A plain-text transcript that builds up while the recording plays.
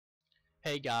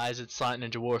Hey guys, it's Silent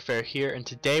Ninja Warfare here, and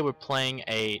today we're playing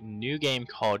a new game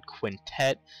called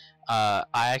Quintet. I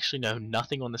actually know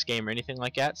nothing on this game or anything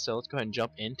like that, so let's go ahead and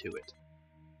jump into it.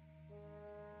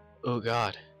 Oh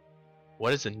god.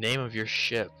 What is the name of your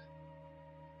ship?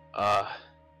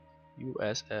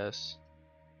 USS...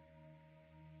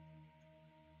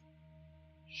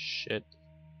 Shit...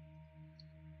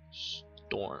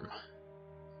 Storm.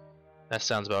 That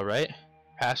sounds about right.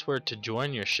 Password to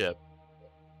join your ship.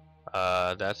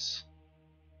 That's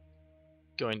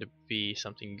going to be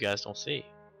something you guys don't see.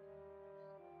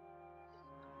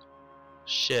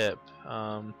 Ship.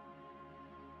 I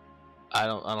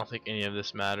don't think any of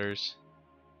this matters.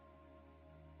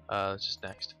 Just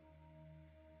next.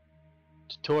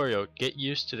 Tutorial. Get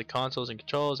used to the consoles and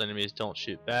controls. Enemies don't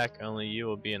shoot back. Only you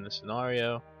will be in the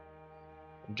scenario.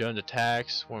 Jones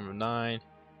attacks. Swarm of 9.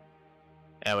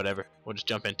 Yeah, whatever. We'll just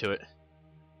jump into it.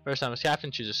 First time as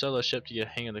captain, choose a solo ship to get a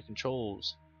hang of the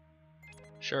controls.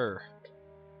 Sure.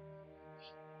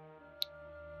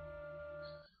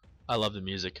 I love the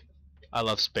music. I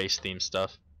love space themed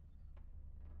stuff.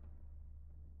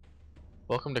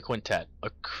 Welcome to Quintet,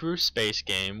 a crew space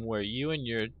game where you and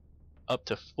your up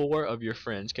to 4 of your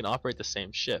friends can operate the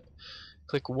same ship.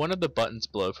 Click one of the buttons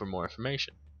below for more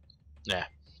information. Nah.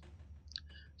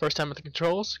 First time with the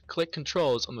controls, click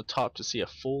controls on the top to see a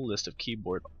full list of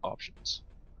keyboard options.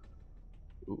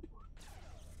 Ooh.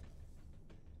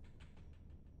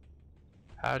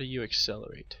 How do you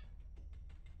accelerate?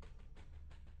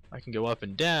 I can go up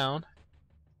and down.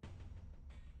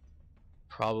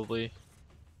 Probably.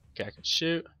 Okay, I can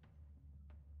shoot.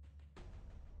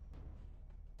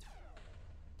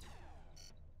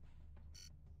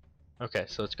 Okay,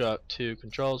 so let's go up to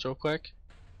controls real quick.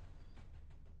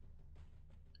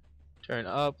 Turn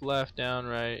up, left, down,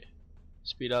 right.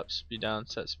 Speed up, speed down,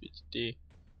 set speed to D.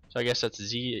 So I guess that's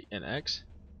Z and X.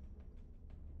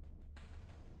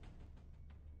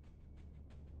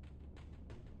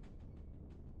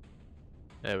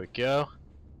 There we go.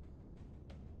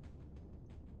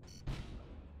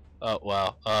 Oh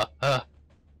wow.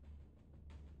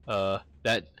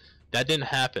 That didn't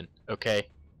happen. Okay,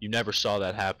 you never saw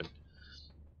that happen.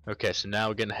 Okay, so now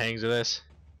we're getting the hangs of this.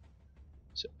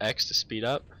 So X to speed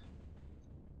up.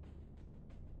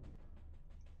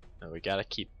 Now we gotta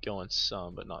keep going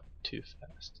some, but not too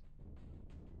fast.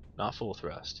 Not full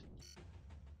thrust.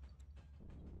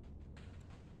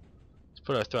 Let's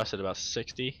put our thrust at about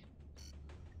 60.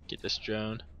 Get this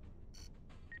drone.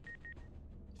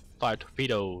 Fire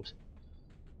torpedoes.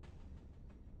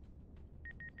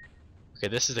 Okay,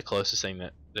 this is the closest thing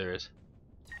that there is.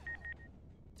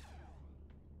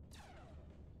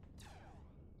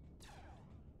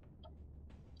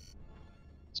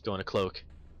 Let's go in a cloak.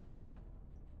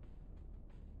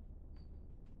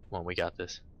 Come on, we got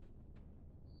this.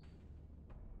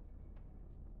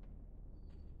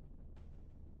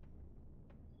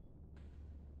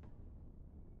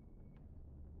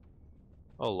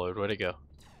 Oh Lord, where'd it go?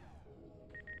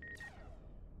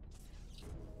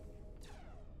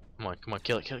 Come on,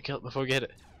 kill it before we get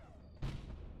it.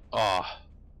 Oh,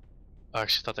 I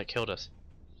actually thought that killed us.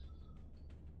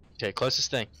 Okay,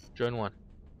 closest thing, drone 1.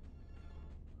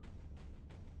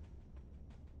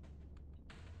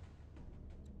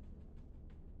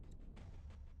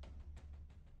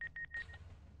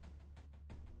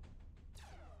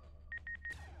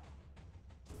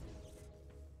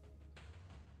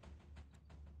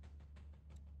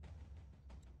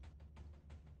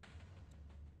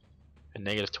 And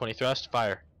negative 20 thrust,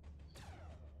 fire.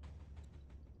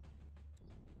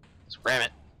 Let's ram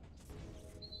it.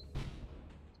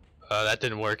 That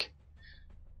didn't work.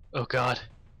 Oh god.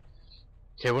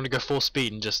 Okay, I want to go full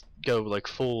speed and just go like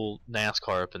full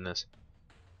NASCAR up in this.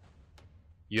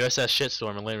 USS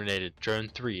Shitstorm eliminated drone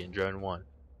 3 and drone 1.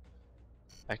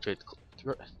 Activate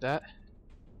that.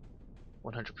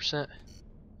 100%.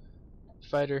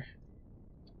 Fighter.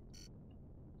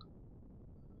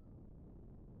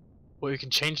 Well, you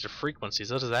can change the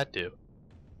frequencies. What does that do?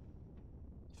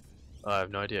 I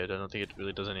have no idea. I don't think it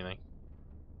really does anything.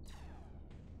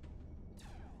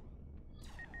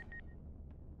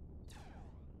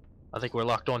 I think we're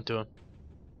locked onto him.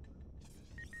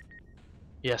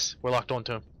 Yes, we're locked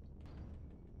onto him.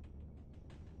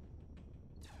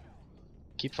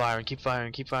 Keep firing, keep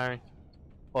firing, keep firing.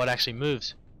 Oh, it actually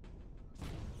moves.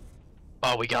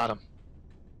 Oh, we got him.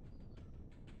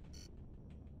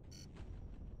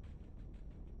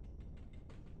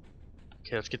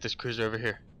 Okay, let's get this cruiser over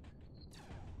here.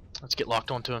 Let's get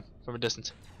locked onto him from a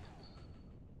distance.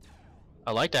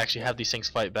 I like to actually have these things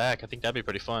fight back. I think that'd be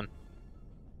pretty fun.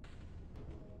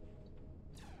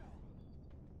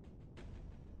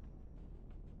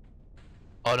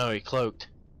 Oh no, he cloaked.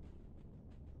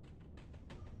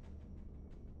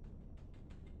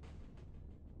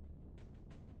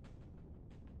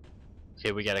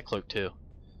 Okay, we got a cloak too.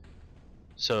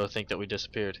 So I think that we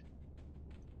disappeared.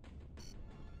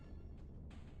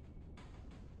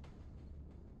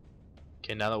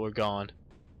 Okay, now that we're gone.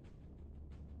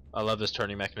 I love this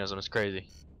turning mechanism, it's crazy.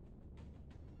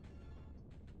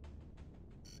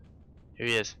 Here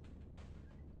he is.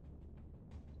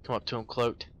 Come up to him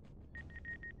cloaked.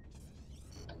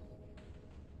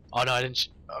 Oh no, I didn't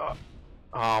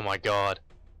oh my god.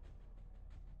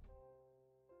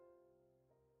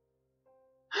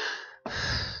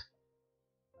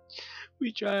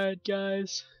 We tried,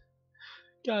 guys.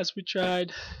 Guys, we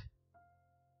tried. It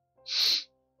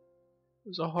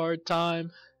was a hard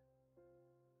time.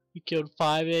 We killed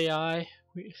 5 AI.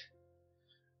 We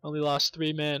only lost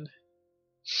 3 men.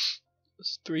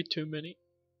 That's 3 too many.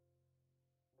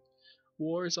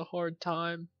 War is a hard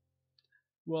time.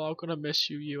 We're all gonna miss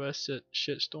you, US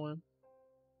Shitstorm.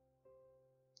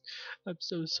 I'm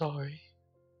so sorry.